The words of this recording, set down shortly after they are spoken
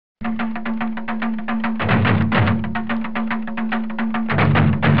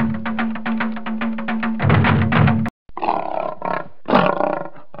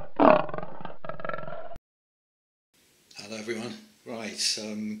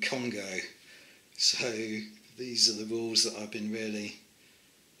Congo. So these are the rules that I've been really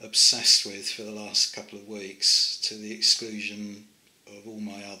obsessed with for the last couple of weeks, to the exclusion of all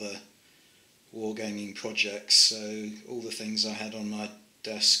my other wargaming projects. So all the things I had on my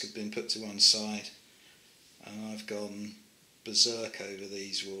desk have been put to one side, and I've gone berserk over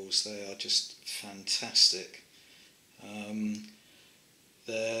these rules. They are just fantastic.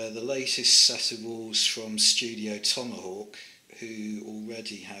 They're the latest set of rules from Studiotomahawk, who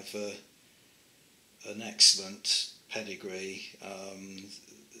already have an excellent pedigree.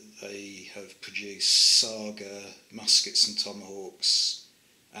 They have produced Saga, Muskets and Tomahawks,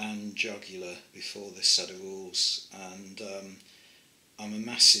 and Jugular before this set of rules, and I'm a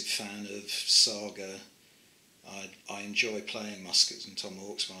massive fan of Saga. I enjoy playing Muskets and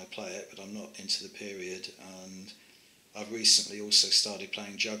Tomahawks when I play it, but I'm not into the period, and I've recently also started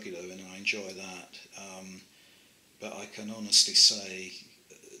playing Jugular, and I enjoy that, but I can honestly say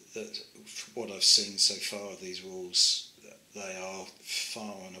that what I've seen so far of these rules, they are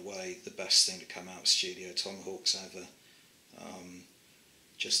far and away the best thing to come out of Studiotomahawks ever.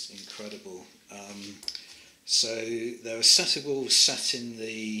 Just incredible. So they're a set of rules set in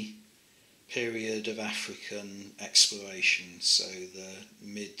the period of African exploration, so the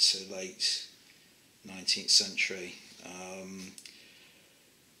mid to late 19th century.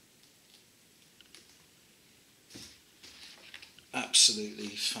 Absolutely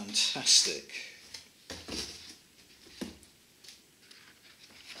fantastic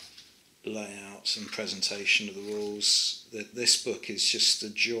layout and presentation of the rules. This book is just a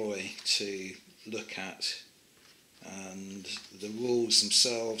joy to look at, and the rules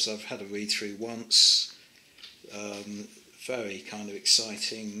themselves I've had a read through once. Very kind of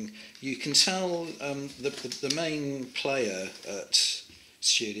exciting. You can tell the main player at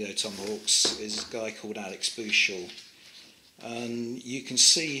Studiotomahawks is a guy called Alex Bushell, and you can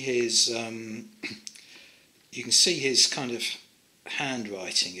see his kind of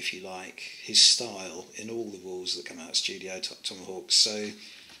handwriting, if you like, his style in all the rules that come out of Studiotomahawks. So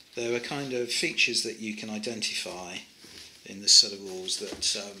there are kind of features that you can identify in this set of rules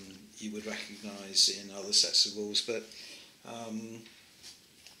that you would recognise in other sets of rules, but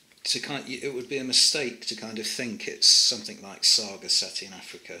it would be a mistake to kind of think it's something like Saga set in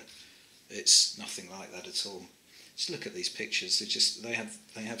Africa. It's nothing like that at all. Just look at these pictures. They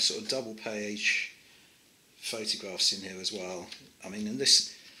have sort of double page photographs in here as well. I mean, and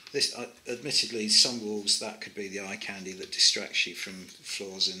this admittedly, some rules that could be the eye candy that distracts you from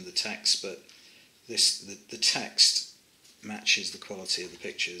flaws in the text, but the text matches the quality of the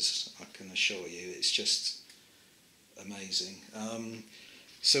pictures. I can assure you, it's just amazing.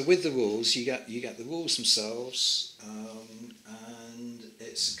 So with the rules, you get the rules themselves, and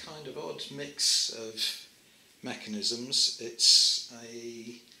it's a kind of odd mix of mechanisms. It's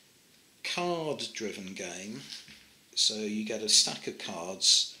a card-driven game, so you get a stack of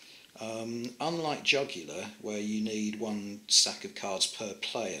cards. Unlike Jugular, where you need one stack of cards per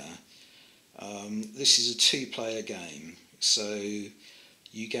player, this is a two-player game, so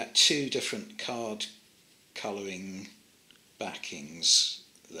you get two different card colouring backings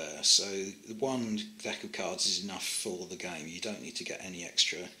there. So the one deck of cards is enough for the game. You don't need to get any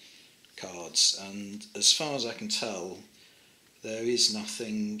extra cards, and as far as I can tell, there is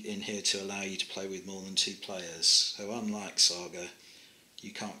nothing in here to allow you to play with more than two players. So unlike Saga,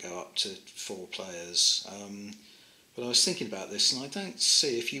 you can't go up to four players. But I was thinking about this, and I don't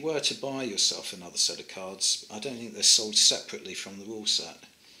see, if you were to buy yourself another set of cards, I don't think they're sold separately from the rule set.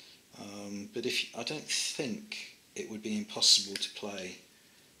 But I don't think it would be impossible to play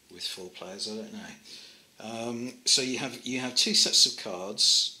with four players. I don't know. So you have two sets of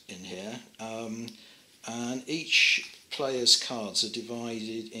cards in here, and each player's cards are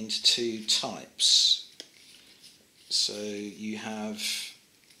divided into two types. So you have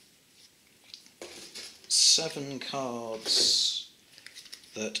 7 cards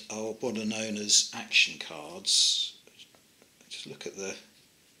that are what are known as action cards. Just look at the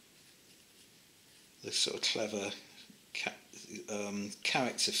sort of clever,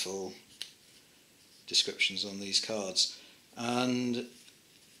 characterful descriptions on these cards. And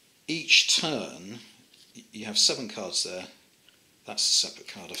each turn, you have 7 cards there. That's a separate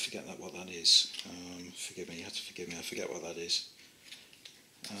card. I forget what that is. Forgive me. You have to forgive me. I forget what that is.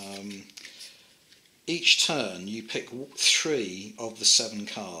 Each turn, you pick 3 of the 7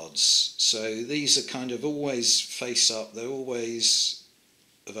 cards. So these are kind of always face up. They're always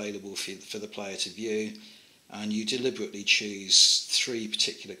available for the player to view, and you deliberately choose 3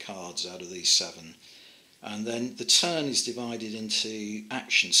 particular cards out of these 7. And then the turn is divided into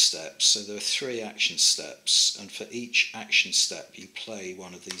action steps. So there are 3 action steps, and for each action step you play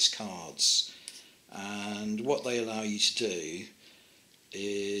one of these cards. And what they allow you to do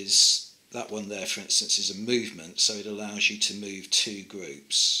is, that one there, for instance, is a movement, so it allows you to move 2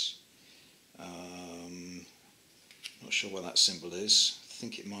 groups. Not sure what that symbol is. I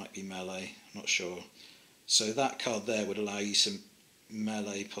think it might be melee, not sure. So that card there would allow you to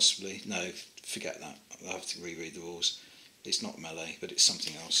melee, possibly. No, forget that. I'll have to reread the rules. It's not melee, but it's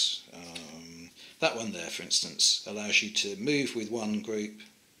something else. That one there, for instance, allows you to move with one group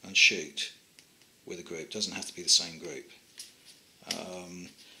and shoot with a group. Doesn't have to be the same group.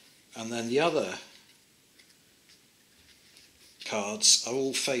 And then the other cards are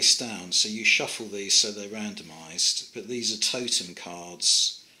all face down, so you shuffle these so they're randomised, but these are totem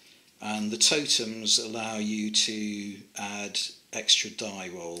cards, and the totems allow you to add extra die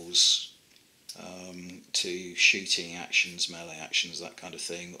rolls to shooting actions, melee actions, that kind of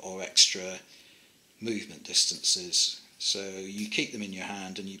thing, or extra movement distances. So you keep them in your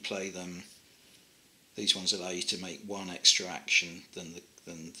hand and you play them. These ones allow you to make 1 extra action than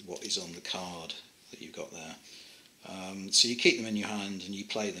what is on the card that you've got there. So you keep them in your hand and you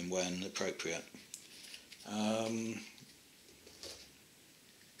play them when appropriate.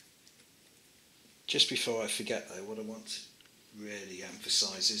 Just before I forget though, what I want to really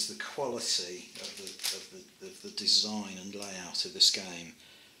emphasise is the quality of the design and layout of this game.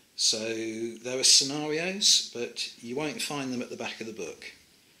 So there are scenarios, but you won't find them at the back of the book.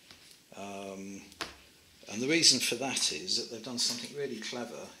 And the reason for that is that they've done something really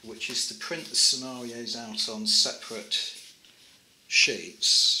clever, which is to print the scenarios out on separate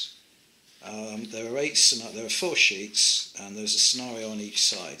sheets. There are 4 sheets, and there's a scenario on each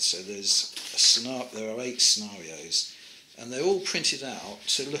side. So there are 8 scenarios, and they're all printed out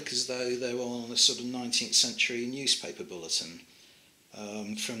to look as though they're on a sort of 19th century newspaper bulletin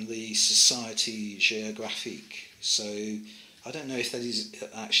from the Société Géographique. So I don't know if that is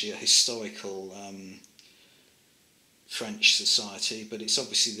actually a historical French society, but it's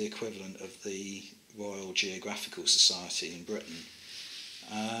obviously the equivalent of the Royal Geographical Society in Britain.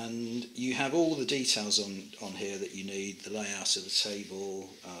 And you have all the details on here that you need: the layout of the table,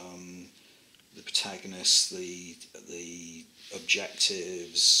 the protagonists, the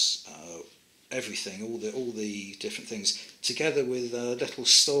objectives, everything, all the different things, together with a little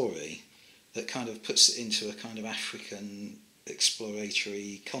story that kind of puts it into a kind of African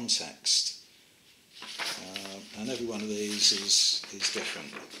exploratory context. And every one of these is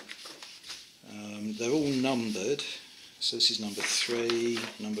different. They're all numbered, so this is number 3,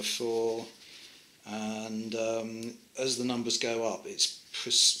 number 4, and as the numbers go up it's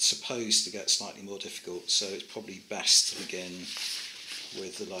supposed to get slightly more difficult, so it's probably best to begin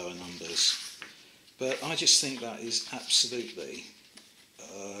with the lower numbers. But I just think that is absolutely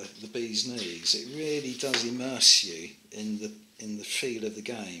the bee's knees. It really does immerse you in the feel of the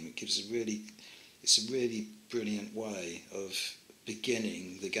game. It's a really brilliant way of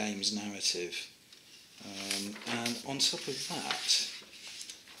beginning the game's narrative. And on top of that,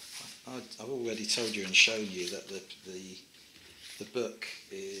 I've already told you and shown you that the book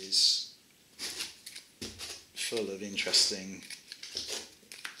is full of interesting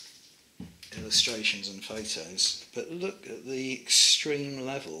illustrations and photos, but look at the extreme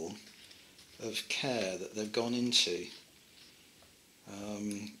level of care that they've gone into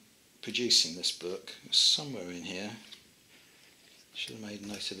producing this book. Somewhere in here, should have made a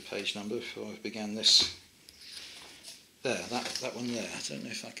note of the page number before I began this. There, that one there. I don't know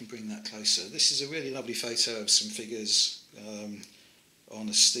if I can bring that closer. This is a really lovely photo of some figures on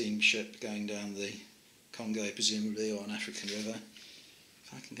a steamship going down the Congo, presumably, or an African river.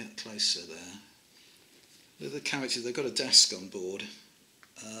 If I can get closer there. The characters, they've got a desk on board,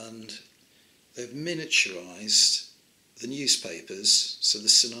 and they've miniaturised the newspapers, so the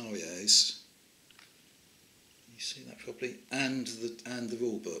scenarios. You see that properly? And the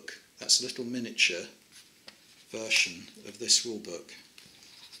rule book. That's a little miniature version of this rule book,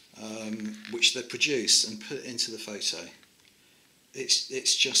 which they produced and put into the photo.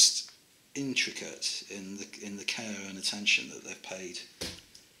 It's just intricate in the care and attention that they've paid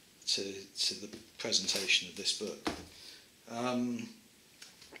to the presentation of this book.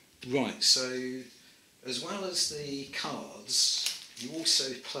 Right, so as well as the cards, you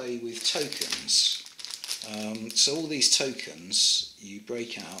also play with tokens. So all these tokens, you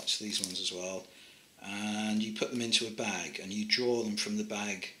break out, these ones as well, and you put them into a bag, and you draw them from the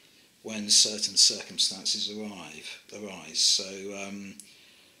bag when certain circumstances arise. So,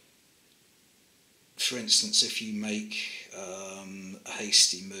 for instance, if you make a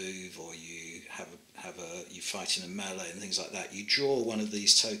hasty move, or you you fight in a melee and things like that, you draw one of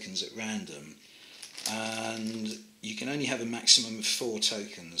these tokens at random, and you can only have a maximum of 4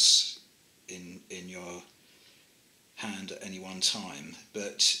 tokens in your hand at any one time,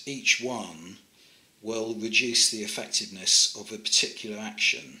 but each one will reduce the effectiveness of a particular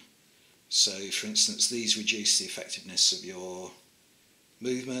action. So, for instance, these reduce the effectiveness of your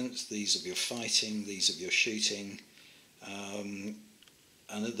movement, these of your fighting, these of your shooting,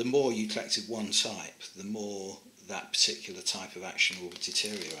 and the more you collect of one type, the more that particular type of action will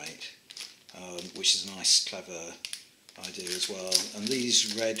deteriorate, which is a nice, clever idea as well. And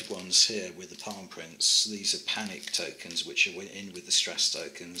these red ones here with the palm prints, these are panic tokens, which are in with the stress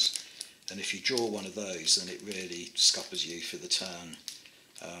tokens, and if you draw one of those, then it really scuppers you for the turn,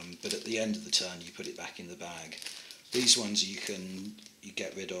 but at the end of the turn you put it back in the bag. These ones you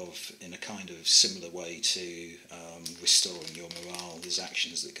get rid of in a kind of similar way to restoring your morale. There's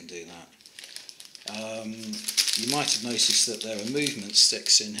actions that can do that. You might have noticed that there are movement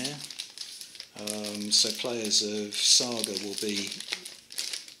sticks in here. So players of Saga will be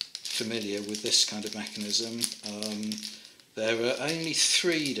familiar with this kind of mechanism. There are only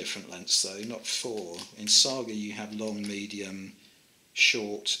 3 different lengths though, not 4. In Saga you have long, medium,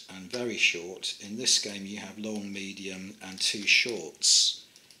 short and very short. In this game you have long, medium and 2 shorts.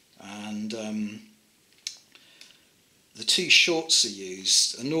 And the 2 shorts are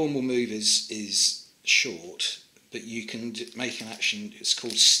used. A normal move is short, but you can make an action, it's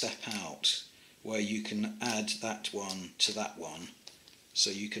called step out, where you can add that one to that one, so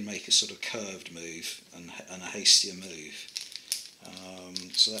you can make a sort of curved move and a hastier move.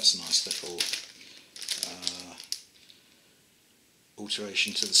 So that's a nice little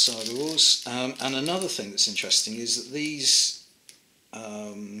alteration to the Saga rules. And another thing that's interesting is that these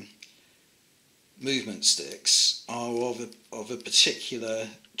movement sticks are of a particular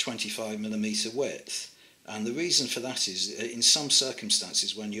 25mm width. And the reason for that is, in some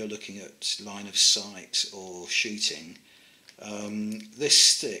circumstances when you're looking at line of sight or shooting, this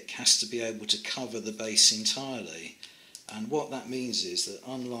stick has to be able to cover the base entirely. And what that means is that,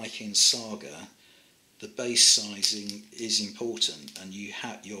 unlike in Saga, the base sizing is important, and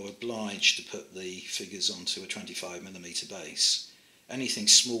you're obliged to put the figures onto a 25mm base. Anything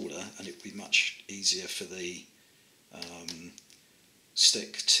smaller, and it would be much easier for the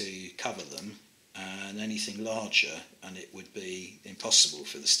stick to cover them, and anything larger, and it would be impossible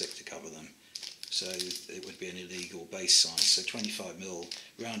for the stick to cover them. So it would be an illegal base size. So 25mm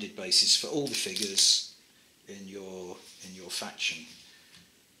rounded bases for all the figures in your faction.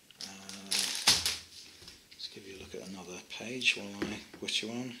 Let's give you a look at another page while I put you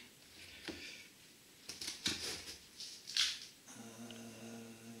on.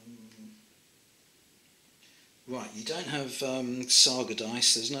 Right, you don't have Saga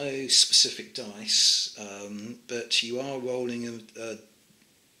dice, there's no specific dice, but you are rolling a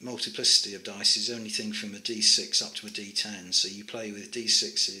multiplicity of dice, anything from a d6 up to a d10, so you play with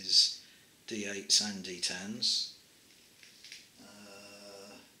d6s, d8s and d10s.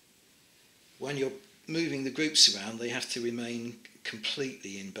 When you're moving the groups around, they have to remain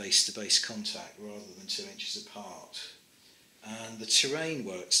completely in base-to-base contact rather than 2 inches apart. And the terrain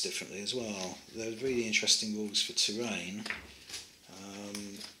works differently as well. There are really interesting rules for terrain,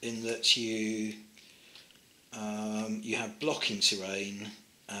 in that you have blocking terrain,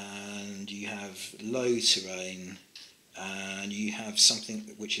 and you have low terrain, and you have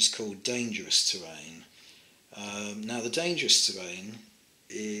something which is called dangerous terrain. Now the dangerous terrain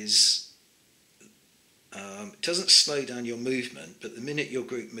it doesn't slow down your movement, but the minute your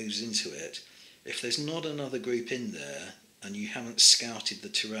group moves into it, if there's not another group in there and you haven't scouted the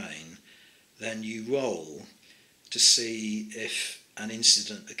terrain, then you roll to see if an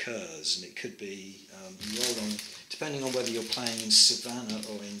incident occurs, and it could be, you roll on, depending on whether you're playing in savannah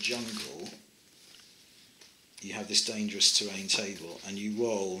or in jungle, you have this dangerous terrain table, and you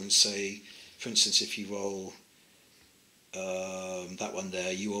roll and say, for instance, if you roll that one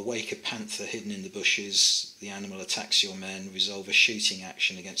there, you awake a panther hidden in the bushes, the animal attacks your men, resolve a shooting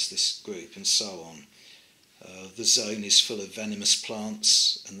action against this group, and so on. The zone is full of venomous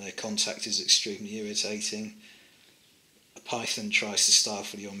plants and their contact is extremely irritating. A python tries to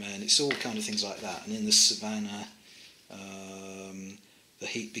stifle your men. It's all kind of things like that. And in the savannah, the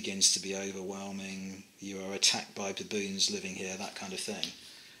heat begins to be overwhelming. You are attacked by baboons living here, that kind of thing.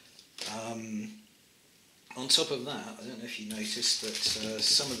 On top of that, I don't know if you noticed, but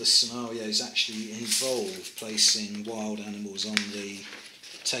some of the scenarios actually involve placing wild animals on the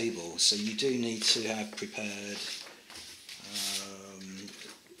table, so you do need to have prepared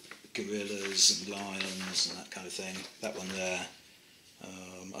gorillas and lions and that kind of thing. That one there.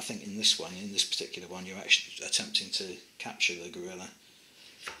 I think in this particular one, you're actually attempting to capture the gorilla.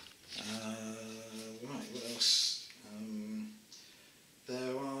 Right, what else?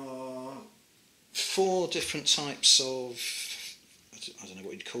 There are 4 different types of, I don't know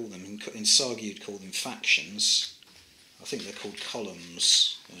what you'd call them. In Saga you'd call them factions. I think they're called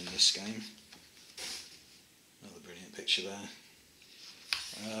columns in this game. Another brilliant picture there.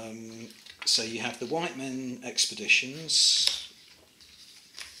 So you have the White Men expeditions,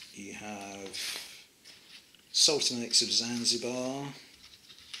 you have Sultanates of Zanzibar,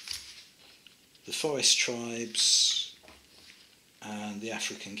 the Forest Tribes, and the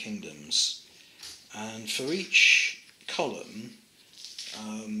African Kingdoms. And for each column,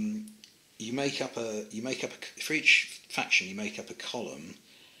 for each faction you make up a column,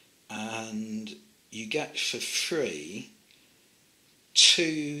 and you get for free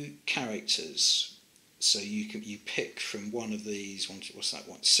 2 characters. So you pick from one of these.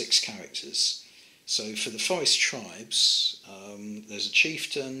 6 characters. So for the Forest Tribes, there's a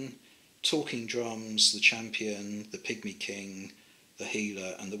chieftain, talking drums, the champion, the pygmy king, the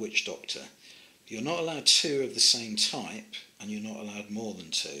healer, and the witch doctor. You're not allowed 2 of the same type, and you're not allowed more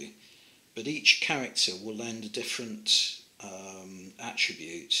than 2. But each character will lend a different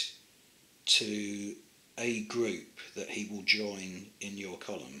attribute to a group that he will join in your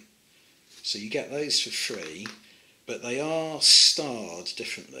column. So you get those for free, but they are starred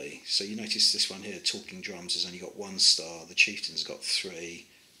differently. So you notice this one here, talking drums, has only got 1 star, the chieftain's got 3,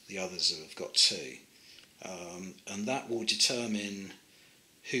 the others have got 2. And that will determine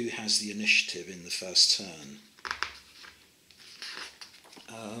who has the initiative in the first turn.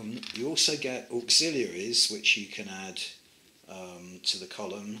 You also get auxiliaries, which you can add to the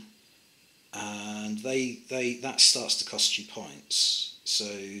column, and that starts to cost you points. So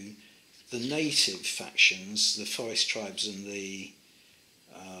the native factions, the Forest Tribes and the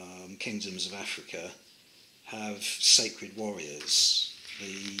Kingdoms of Africa, have sacred warriors.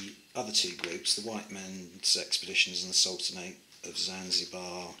 The other 2 groups, the White Men's expeditions and the Sultanate of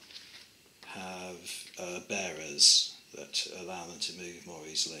Zanzibar, have bearers that allow them to move more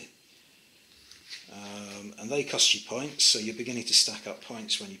easily. And they cost you points, so you're beginning to stack up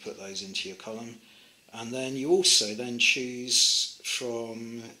points when you put those into your column. And then you also then choose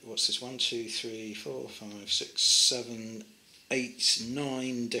from, 1, 2, 3, 4, 5, 6, 7, 8,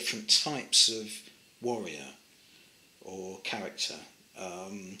 9 different types of warrior or character.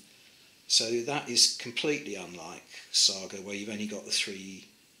 So that is completely unlike Saga, where you've only got the 3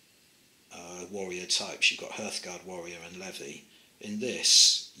 warrior types. You've got Hearthguard warrior and Levy. In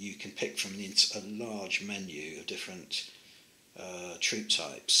this, you can pick from a large menu of different troop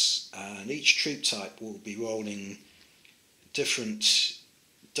types, and each troop type will be rolling different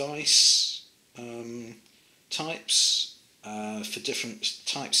dice types for different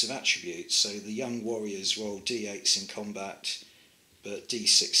types of attributes. So the young warriors roll d8s in combat, but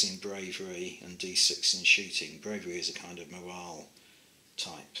d6 in bravery and d6 in shooting. Bravery is a kind of morale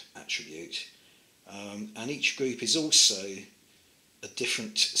type attribute. And each group is also a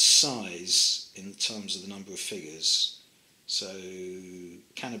different size in terms of the number of figures. So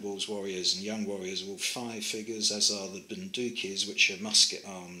cannibals, warriors and young warriors are all 5 figures, as are the bundukis, which are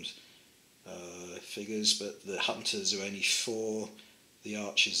musket-armed figures, but the hunters are only 4, the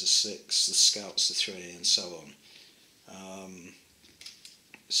archers are 6, the scouts are 3, and so on.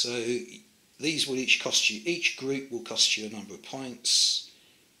 So these will each cost you, each group will cost you a number of points.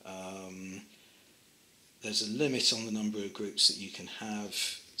 There's a limit on the number of groups that you can have.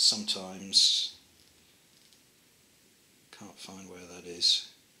 Sometimes, can't find where that is,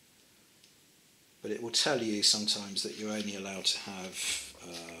 but it will tell you sometimes that you're only allowed to have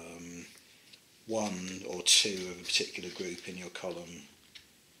 1 or 2 of a particular group in your column.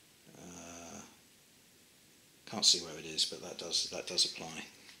 Can't see where it is, but that does apply.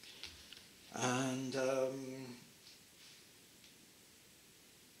 And I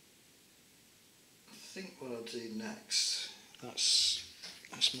think what I'll do next, that's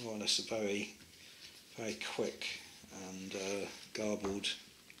more or less a very, very quick and garbled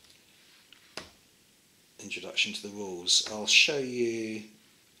introduction to the rules. I'll show you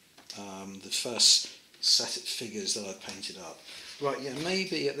the first set of figures that I've painted up. Right, yeah,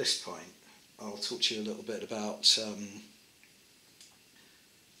 maybe at this point I'll talk to you a little bit about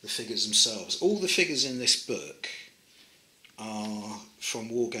the figures themselves. All the figures in this book are from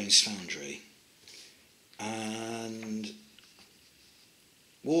Wargames Foundry, and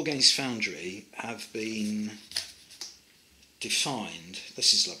Wargames Foundry have been defined.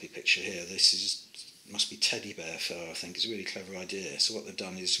 This is a lovely picture here. This is must be teddy bear fur, I think. It's a really clever idea. So what they've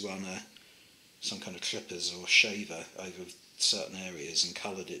done is run some kind of clippers or shaver over certain areas and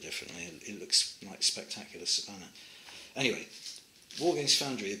coloured it differently. It looks like spectacular savannah. Anyway, Wargames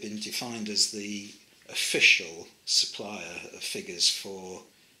Foundry have been defined as the official supplier of figures for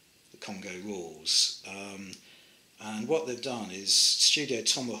the Congo rules. And what they've done is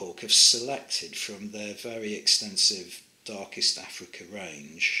Studiotomahawk have selected from their very extensive Darkest Africa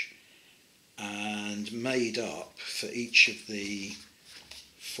range and made up for each of the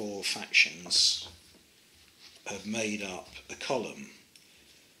 4 factions, have made up a column.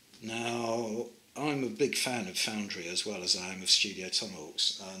 Now, I'm a big fan of Foundry as well as I am of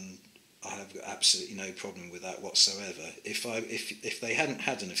Studiotomahawks, and I have absolutely no problem with that whatsoever. If they hadn't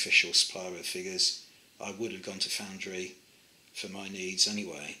had an official supplier of figures, I would have gone to Foundry for my needs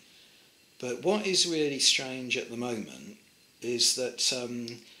anyway. But what is really strange at the moment is that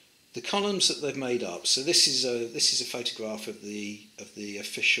the columns that they've made up. So this is a photograph of the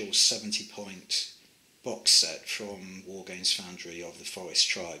official 70-point box set from Wargames Foundry of the Forest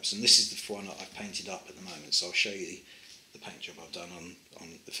Tribes, and this is the one that I've painted up at the moment. So I'll show you the paint job I've done on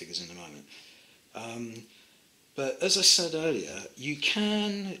the figures in a moment. But as I said earlier, you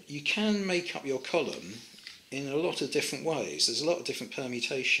can make up your column in a lot of different ways. There's a lot of different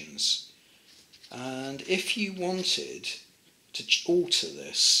permutations, and if you wanted to alter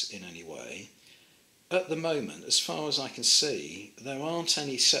this in any way, at the moment, as far as I can see, there aren't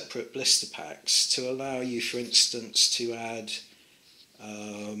any separate blister packs to allow you, for instance, to add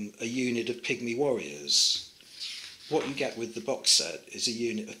a unit of pygmy warriors. What you get with the box set is a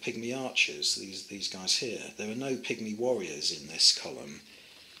unit of pygmy archers, these guys here. There are no pygmy warriors in this column.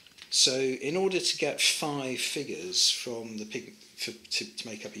 So in order to get 5 figures from the to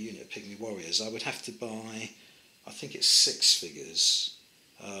make up a unit of pygmy warriors, I would have to buy, I think it's 6 figures,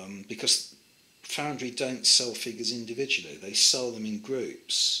 because Foundry don't sell figures individually, they sell them in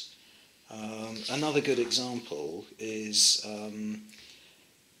groups. Another good example is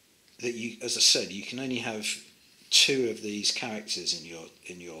that you, as I said, you can only have 2 of these characters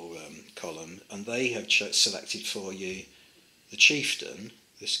in your column, and they have selected for you the chieftain,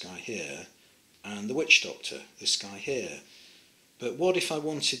 this guy here, and the witch doctor, this guy here. But what if I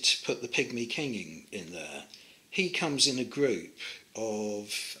wanted to put the pygmy king in there? He comes in a group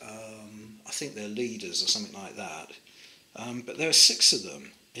of, I think they're leaders or something like that, but there are 6 of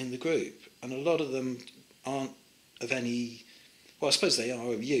them in the group, and a lot of them aren't of any, well, I suppose they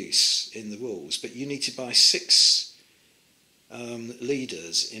are of use in the rules, but you need to buy 6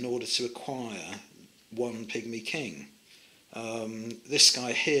 leaders in order to acquire 1 pygmy king. This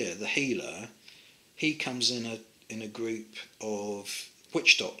guy here, the healer, he comes in a group of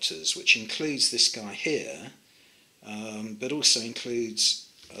witch doctors, which includes this guy here, but also includes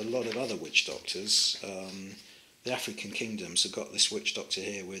a lot of other witch doctors. The African kingdoms have got this witch doctor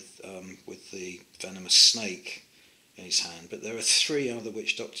here with the venomous snake in his hand, but there are 3 other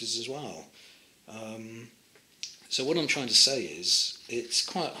witch doctors as well. So what I'm trying to say is it's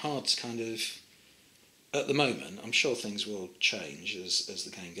quite hard to kind of, at the moment, I'm sure things will change as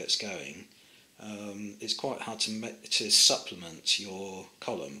the game gets going. It's quite hard to supplement your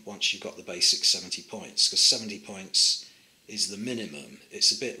column once you've got the basic 70 points, because 70 points is the minimum.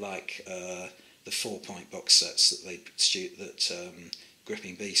 It's a bit like the 4-point box sets that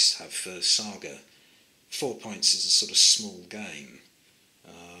Gripping Beasts have for Saga. 4 points is a sort of small game,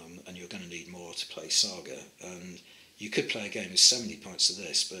 and you're going to need more to play Saga. And you could play a game with 70 points of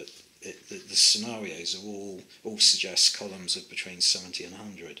this, but the scenarios are all suggest columns of between 70 and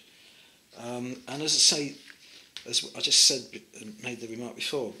 100. And as I say, as I just said, made the remark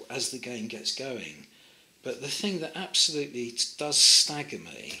before, as the game gets going. But the thing that absolutely does stagger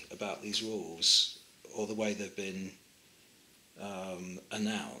me about these rules, or the way they've been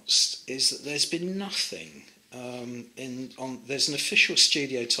announced, is that there's been nothing. There's an official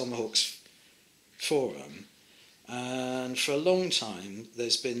Studiotomahawks forum, and for a long time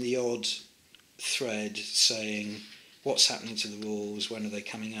there's been the odd thread saying what's happening to the rules, when are they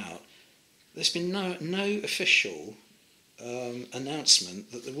coming out. There's been no official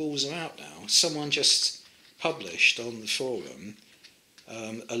announcement that the rules are out now. Someone just published on the forum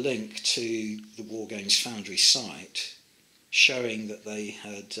a link to the Wargames Foundry site showing that they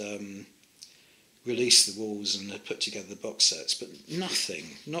had released the rules and had put together the box sets, but nothing,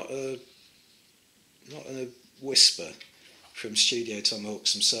 not a whisper from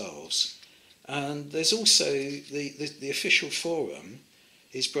Studiotomahawks themselves. And there's also the official forum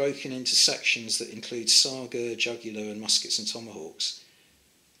is broken into sections that include Saga, Jugular and Muskets and Tomahawks.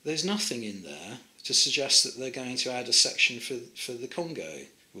 There's nothing in there to suggest that they're going to add a section for the Congo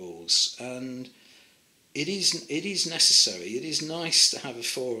rules. And it is necessary. It is nice to have a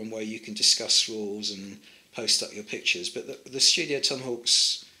forum where you can discuss rules and post up your pictures, but the Studio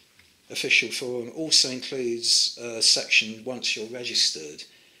Tomahawk's official forum also includes a section, once you're registered,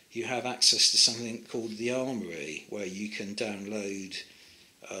 you have access to something called the Armoury, where you can download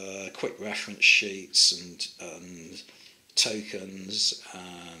quick reference sheets and tokens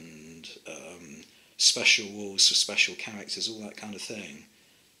and special rules for special characters, all that kind of thing.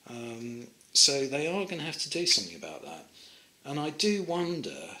 So they are going to have to do something about that. And I do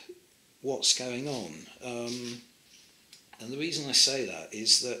wonder what's going on. And the reason I say that,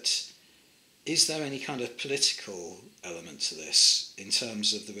 is there any kind of political element to this in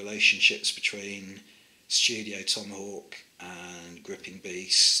terms of the relationships between Studiotomahawk and Gripping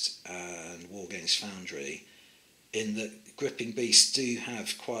Beast and Wargames Foundry, in that Gripping Beast do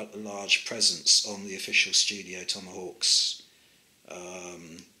have quite a large presence on the official Studiotomahawk's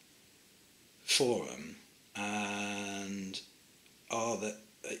forum, and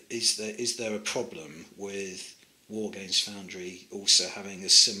is there a problem with Wargames Foundry also having a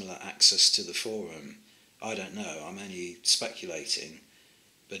similar access to the forum? I don't know, I'm only speculating,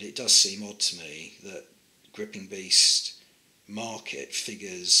 but it does seem odd to me that Gripping Beast market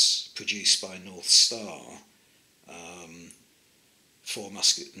figures produced by North Star for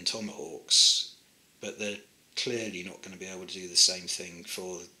musket and tomahawks, but they're clearly not going to be able to do the same thing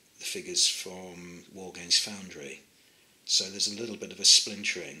for the figures from Wargames Foundry. So there's a little bit of a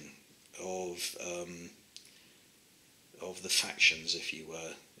splintering of the factions, if you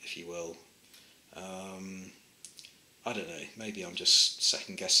will. I don't know. Maybe I'm just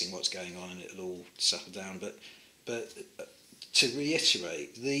second guessing what's going on, and it'll all settle down. But to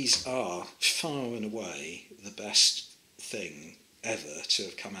reiterate, these are far and away the best thing ever to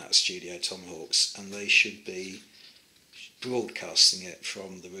have come out of Studiotomahawks, and they should be broadcasting it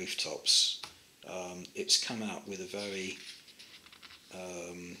from the rooftops. It's come out with a very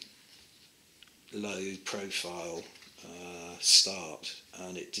low profile start,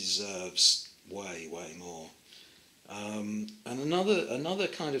 and it deserves way more. And another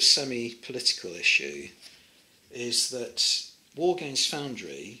kind of semi-political issue is that Wargames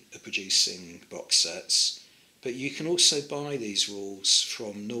Foundry are producing box sets, but you can also buy these rules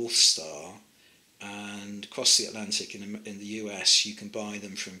from North Star, and across the Atlantic in the US you can buy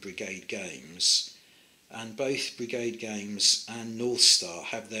them from Brigade Games, and both Brigade Games and North Star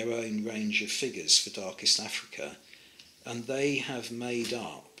have their own range of figures for Darkest Africa, and they have made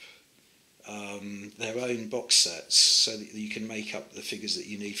up their own box sets so that you can make up the figures that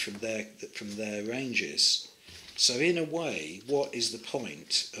you need from their ranges. So in a way, what is the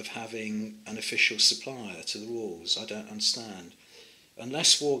point of having an official supplier to the rules? I don't understand.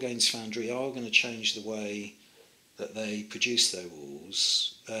 Unless Wargames Foundry are going to change the way that they produce their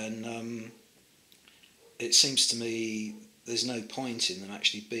rules, then it seems to me there's no point in them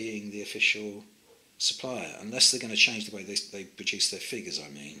actually being the official supplier, unless they're going to change the way they produce their figures, I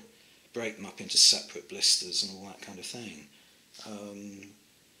mean. Break them up into separate blisters and all that kind of thing.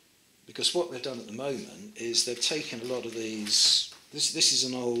 Because what they've done at the moment is they've taken a lot of these... This is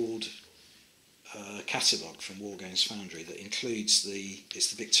an old catalogue from Wargames Foundry that includes it's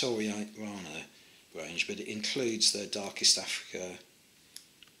the Victoriana range, but it includes their Darkest Africa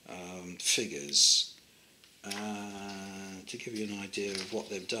figures. To give you an idea of what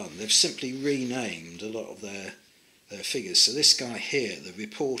they've done, they've simply renamed a lot of their figures. So this guy here, the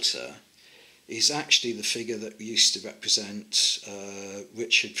Reporter, is actually the figure that used to represent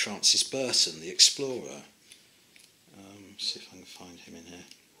Richard Francis Burton, the explorer. See if I can find him in here.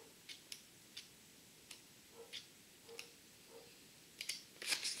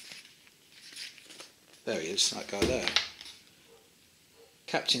 There he is, that guy there.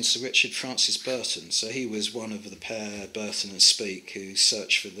 Captain Sir Richard Francis Burton. So he was one of the pair, Burton and Speke, who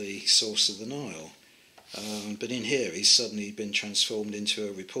searched for the source of the Nile. But in here he's suddenly been transformed into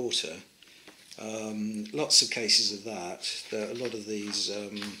a reporter. Lots of cases of that. There are a lot of these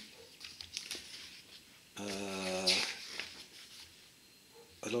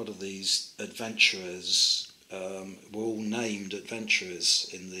adventurers were all named adventurers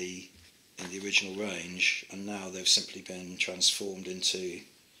in the original range, and now they've simply been transformed into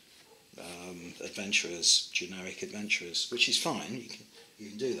adventurers, generic adventurers, which is fine. You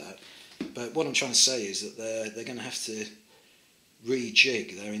can do that. But what I'm trying to say is that they're going to have to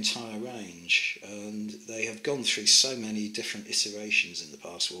rejig their entire range, and they have gone through so many different iterations in the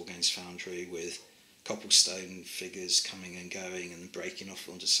past, Wargames Foundry, with cobblestone figures coming and going and breaking off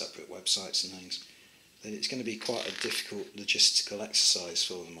onto separate websites and things, that it's going to be quite a difficult logistical exercise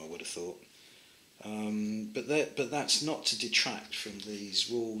for them, I would have thought. But that's not to detract from these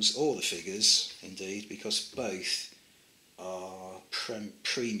rules or the figures, indeed, because both are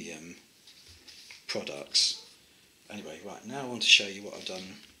premium products. Anyway, right, now I want to show you what I've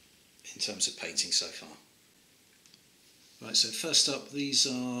done in terms of painting so far. Right, so first up, these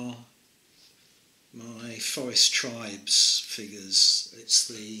are my Forest Tribes figures. It's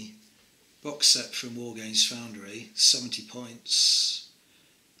the box set from Wargames Foundry, 70 points.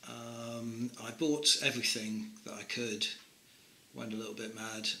 I bought everything that I could, went a little bit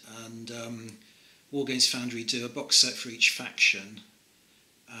mad, and Wargames Foundry do a box set for each faction,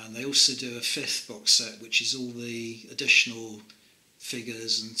 and they also do a fifth box set which is all the additional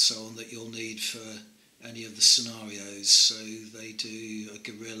figures and so on that you'll need for any of the scenarios. So they do a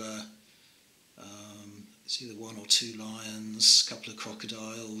gorilla, it's either 1 or 2 lions, a couple of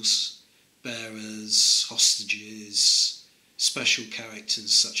crocodiles, bearers, hostages, special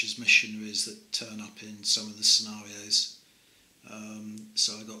characters such as missionaries that turn up in some of the scenarios.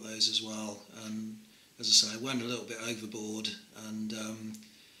 So I got those as well, and as I say, I went a little bit overboard, and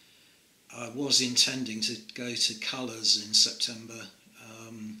I was intending to go to colours in September,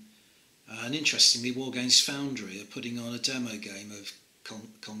 and interestingly Wargames Foundry are putting on a demo game of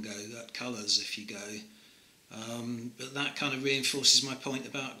Congo at colours if you go, but that kind of reinforces my point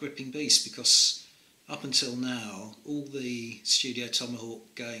about Gripping Beast, because up until now, all the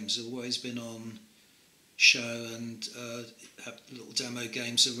Studiotomahawk games have always been on show and have little demo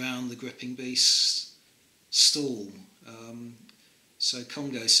games around the Gripping Beast stall. So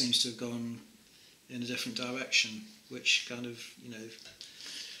Congo seems to have gone in a different direction, which kind of,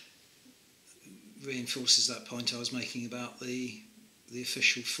 reinforces that point I was making about the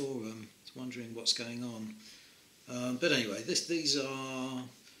official forum. I was wondering what's going on. But anyway, these are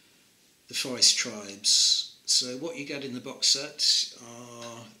the Forest Tribes. So what you get in the box set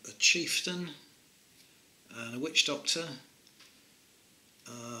are a chieftain and a witch doctor.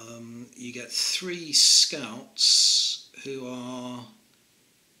 You get 3 scouts, who are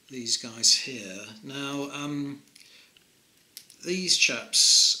these guys here. Now, these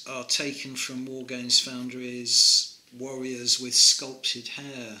chaps are taken from Wargames Foundry's Warriors with Sculpted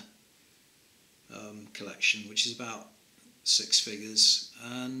Hair collection, which is about 6 figures,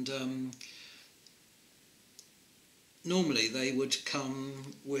 and normally they would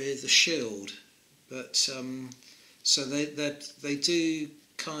come with a shield, but so they do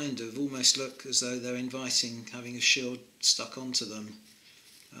kind of almost look as though they're inviting having a shield stuck onto them,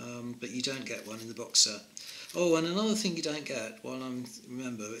 but you don't get one in the box set. Oh, and another thing you don't get, while I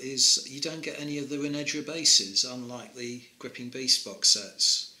remember, is you don't get any of the Renedra bases, unlike the Gripping Beast box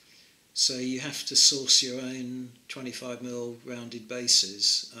sets. So you have to source your own 25mm rounded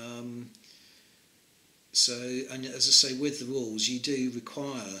bases. And as I say, with the rules, you do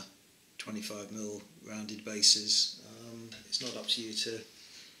require 25mm rounded bases. It's not up to you to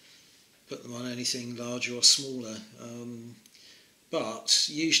put them on anything larger or smaller. But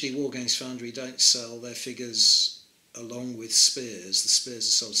usually Wargames Foundry don't sell their figures along with spears. The spears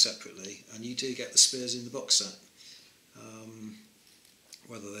are sold separately, and you do get the spears in the box set.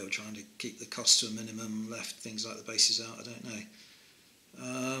 Whether they were trying to keep the cost to a minimum, left things like the bases out, I don't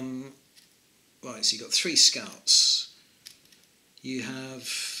know. Right, so you've got 3 scouts. You have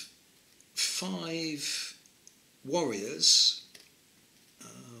 5 warriors,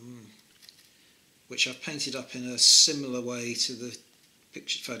 which I've painted up in a similar way to the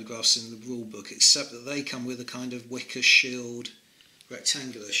pictured photographs in the rule book, except that they come with a kind of wicker shield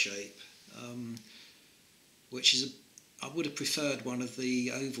rectangular shape, which is I would have preferred one of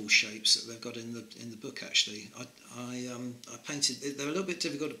the oval shapes that they've got in the book. Actually, I painted. They're a little bit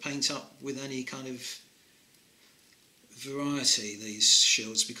difficult to paint up with any kind of variety, these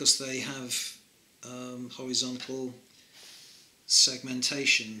shields, because they have horizontal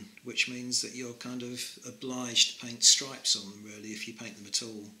segmentation, which means that you're kind of obliged to paint stripes on them, really, if you paint them at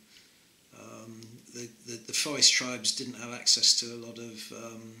all. The Forest Tribes didn't have access to a lot of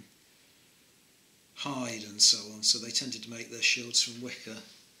hide and so on, so they tended to make their shields from wicker,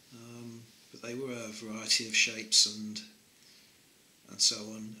 but they were a variety of shapes and so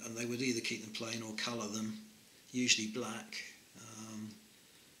on, and they would either keep them plain or colour them, usually black,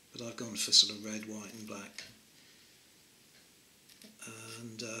 but I've gone for sort of red, white and black.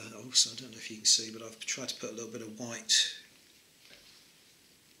 And also, I don't know if you can see, but I've tried to put a little bit of white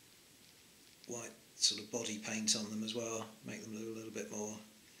sort of body paint on them as well, make them look a little bit more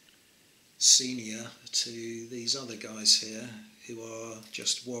senior to these other guys here, who are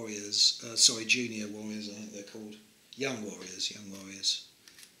just warriors, junior warriors, I think they're called. Young warriors.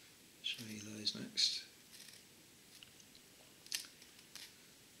 Show you those next.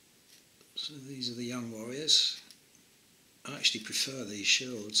 So these are the young warriors. I actually prefer these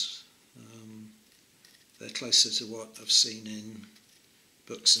shields. They're closer to what I've seen in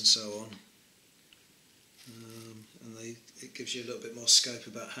books and so on. And it gives you a little bit more scope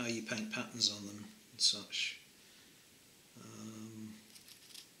about how you paint patterns on them and such.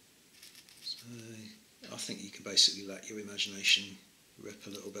 So I think you can basically let your imagination rip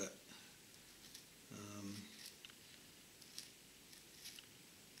a little bit.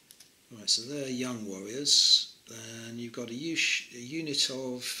 Right, so they're young warriors. Then you've got a unit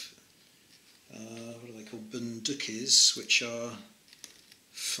of what are they called? Bundukis, which are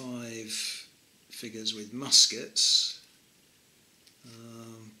 5 figures with muskets.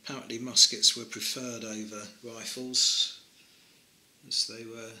 Apparently muskets were preferred over rifles as they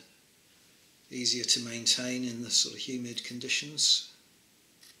were easier to maintain in the sort of humid conditions.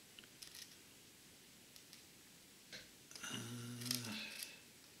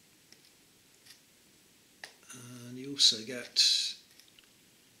 And you also get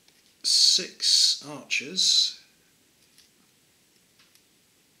 6 archers.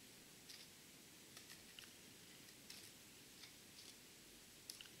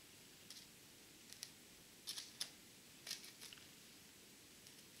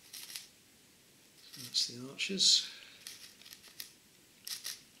 That's the archers.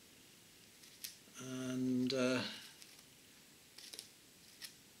 And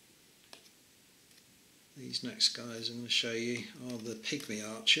these next guys I'm going to show you are the pygmy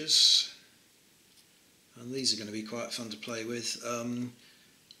archers, and these are going to be quite fun to play with.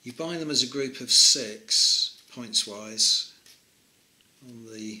 You buy them as a group of 6 points wise on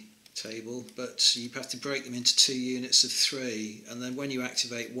the table, but you have to break them into 2 units of 3, and then when you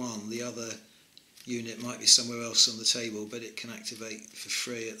activate one, the other unit might be somewhere else on the table, but it can activate for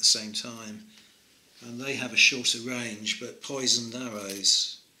free at the same time. And they have a shorter range but poisoned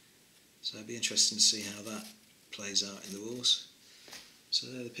arrows, so it'd be interesting to see how that plays out in the wars. So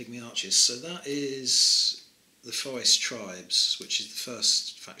they're the pygmy archers. So that is the forest tribes, which is the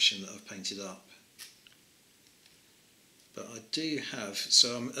first faction that I've painted up. But I do have,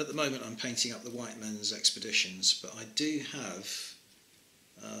 so at the moment I'm painting up the white men's expeditions, but I do have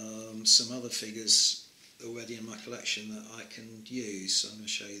some other figures already in my collection that I can use, so I'm going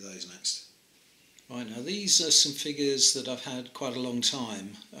to show you those next. Right, now these are some figures that I've had quite a long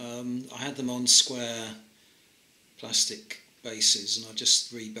time. I had them on square plastic bases and I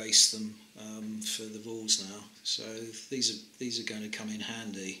just rebased them for the rules now, so these are going to come in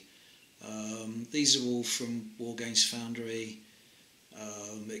handy. These are all from Wargames Foundry,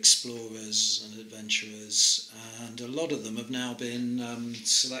 explorers and adventurers, and a lot of them have now been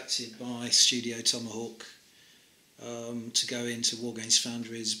selected by Studiotomahawk to go into Wargames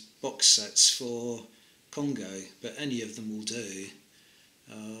Foundry's box sets for Congo, but any of them will do.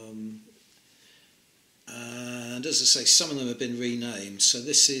 And as I say, some of them have been renamed, so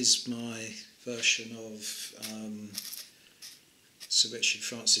this is my version of Sir Richard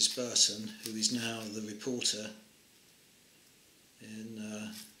Francis Burton, who is now the reporter in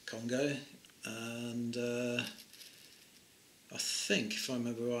Congo, and I think, if I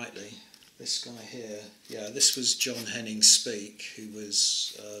remember rightly, this guy here, yeah, this was John Henning Speke, who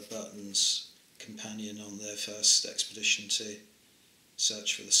was Burton's companion on their first expedition to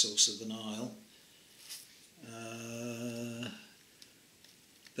search for the source of the Nile.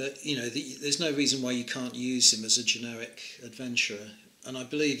 But you know, there's no reason why you can't use him as a generic adventurer, and I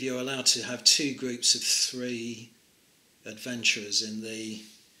believe you're allowed to have 2 groups of 3 adventurers in the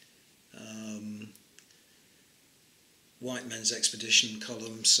White Men's Expedition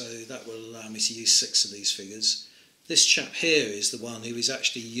column, so that will allow me to use 6 of these figures. This chap here is the one who is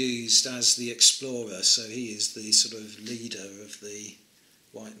actually used as the explorer, so he is the sort of leader of the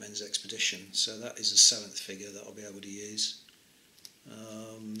White Men's Expedition, so that is a 7th figure that I'll be able to use.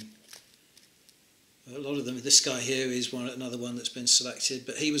 A lot of them, this guy here is another one that's been selected,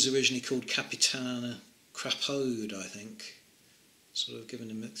 but he was originally called Capitaine Crapaud, I think, sort of given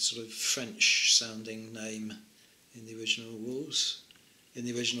him a sort of French sounding name in the original rules, in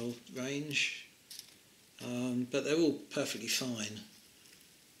the original range, but they're all perfectly fine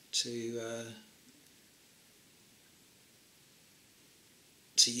to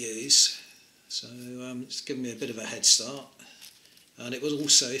use, so it's given me a bit of a head start. And it will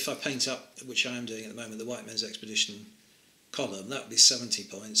also, if I paint up, which I am doing at the moment, the White Men's Expedition column, that would be 70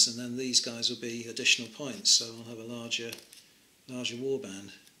 points, and then these guys will be additional points, so I'll have a larger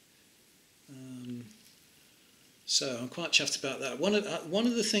warband. So I'm quite chuffed about that. One of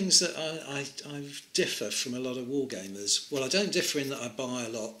the things that I differ from a lot of wargamers, well, I don't differ in that I buy a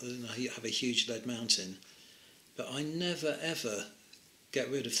lot and I have a huge lead mountain, but I never ever get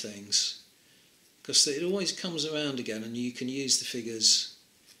rid of things. because it always comes around again and you can use the figures.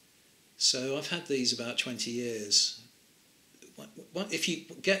 So I've had these about 20 years. If you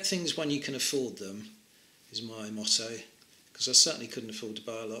get things when you can afford them, is my motto, because I certainly couldn't afford to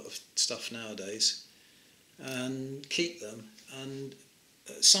buy a lot of stuff nowadays, and keep them, and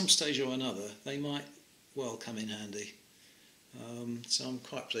at some stage or another they might well come in handy. So I'm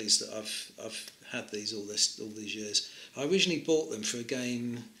quite pleased that I've had these all these years. I originally bought them for a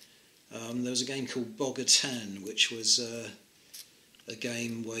game. There was a game called Bogatan, which was a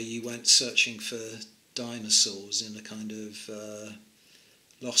game where you went searching for dinosaurs in a kind of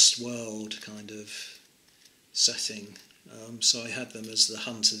lost world kind of setting. So I had them as the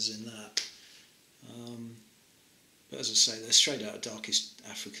hunters in that. But as I say, they're straight out of Darkest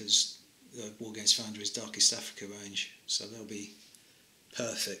Africa's, Wargames Foundry's Darkest Africa range, so they'll be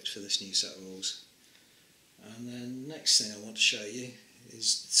perfect for this new set of rules. And then next thing I want to show you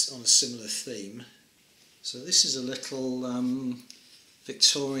is on a similar theme. So this is a little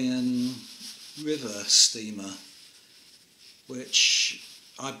Victorian river steamer, which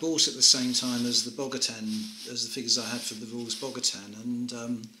I bought at the same time as the Bogatan, as the figures I had for the rules Bogatan, and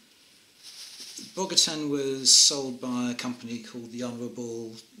Bogatan was sold by a company called the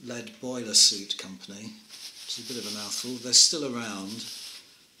Honourable Lead Boiler Suit Company, which is a bit of a mouthful. They're still around,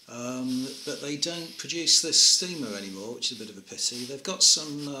 but they don't produce this steamer anymore, which is a bit of a pity. They've got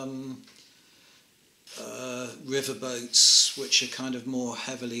some river boats which are kind of more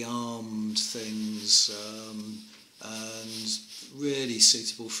heavily armed things, and really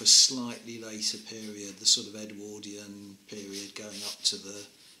suitable for a slightly later period, the sort of Edwardian period going up to the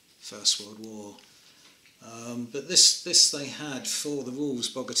First World War. But this they had for the rules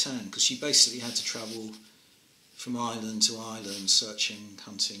Bogatan, because you basically had to travel from island to island searching,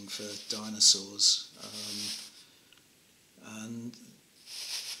 hunting for dinosaurs, and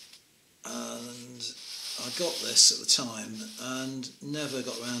I got this at the time and never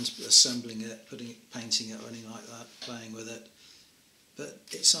got around to assembling it, painting it or anything like that, playing with it. But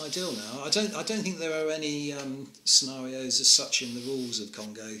it's ideal now. I don't think there are any scenarios as such in the rules of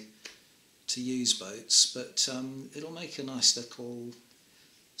Congo to use boats, but it'll make a nice little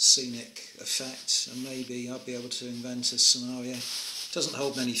scenic effect, and maybe I'll be able to invent a scenario. It doesn't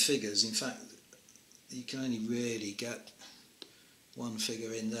hold many figures. In fact, you can only really get one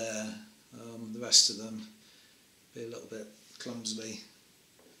figure in there. The rest of them be a little bit clumsily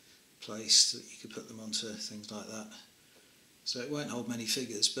placed, that you could put them onto things like that. So it won't hold many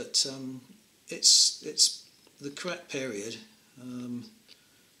figures, but it's the correct period.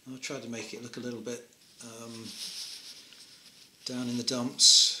 I'll try to make it look a little bit down in the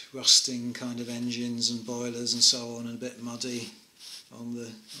dumps, rusting kind of engines and boilers and so on, and a bit muddy on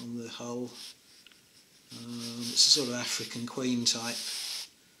the hull. It's a sort of African Queen type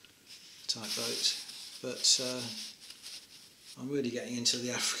boat, but I'm really getting into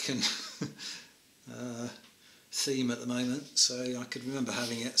the African theme at the moment, so I could remember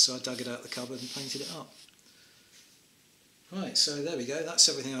having it, so I dug it out of the cupboard and painted it up. Right, so there we go, that's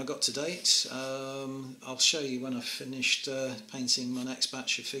everything I got to date. I'll show you when I've finished painting my next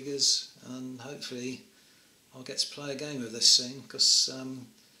batch of figures, and hopefully I'll get to play a game of this soon, because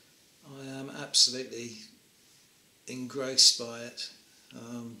I am absolutely engrossed by it.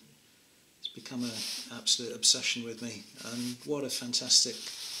 It's become an absolute obsession with me, and what a fantastic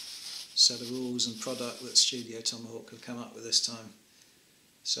set of rules and product that Studiotomahawk have come up with this time.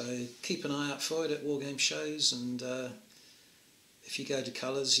 So keep an eye out for it at Wargame shows, and if you go to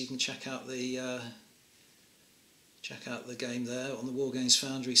Colours, you can check out the game there on the Wargames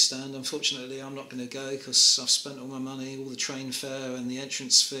Foundry stand. Unfortunately, I'm not going to go because I've spent all my money, all the train fare and the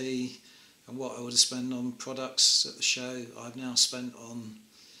entrance fee, and what I would have spent on products at the show, I've now spent on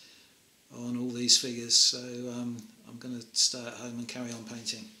all these figures. So I'm going to stay at home and carry on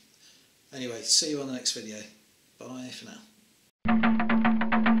painting. Anyway, see you on the next video. Bye for now.